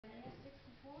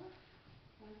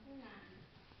1 through 9.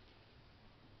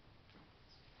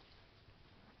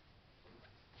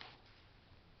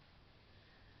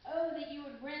 Oh, that you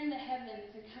would rend the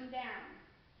heavens and come down,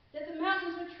 that the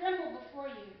mountains would tremble before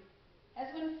you,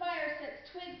 as when fire sets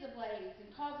twigs ablaze and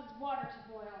causes water to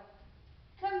boil.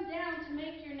 Come down to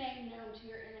make your name known to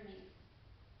your enemies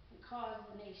and cause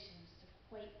the nations to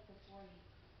quake before you.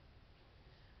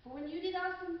 For when you did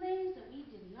awesome things that we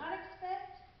did not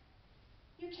expect,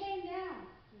 you came down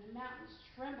and the mountains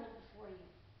trembled before you.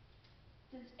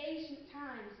 Since ancient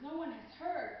times no one has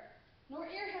heard, nor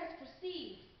ear has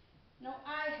perceived, no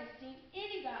eye has seen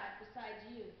any God besides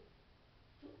you,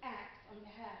 who acts on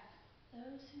behalf of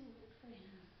those who work for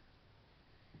him.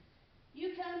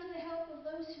 You come to the help of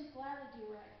those who gladly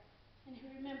do right and who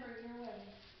remember your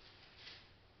ways.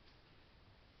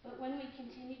 But when we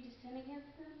continue to sin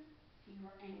against them, you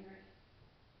are angry.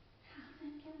 How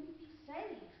then can we be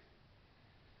saved?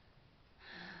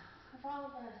 Of all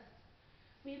of us,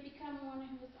 we have become one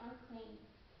who is unclean,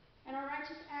 and our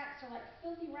righteous acts are like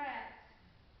filthy rags.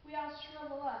 We all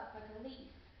shrivel up like a leaf,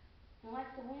 and like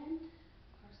the wind,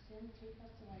 our sins sweep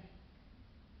us away.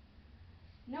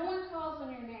 No one calls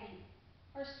on your name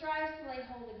or strives to lay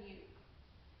hold of you,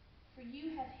 for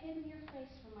you have hidden your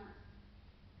face from us,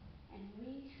 and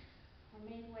we are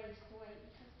made waste away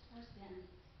because of our sins.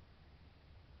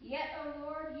 Yet, O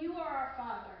Lord, you are our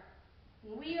Father,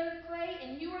 and we are the clay,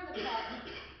 and you are the potter.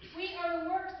 We are the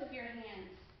works of your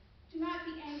hands. Do not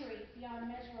be angry beyond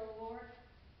measure, O Lord,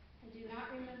 and do not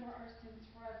remember our sins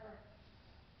forever.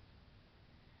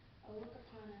 O look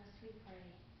upon us, we pray,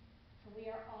 for we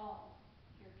are all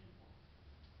your people.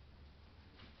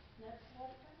 Let's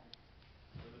let God.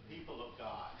 For the people of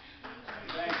God.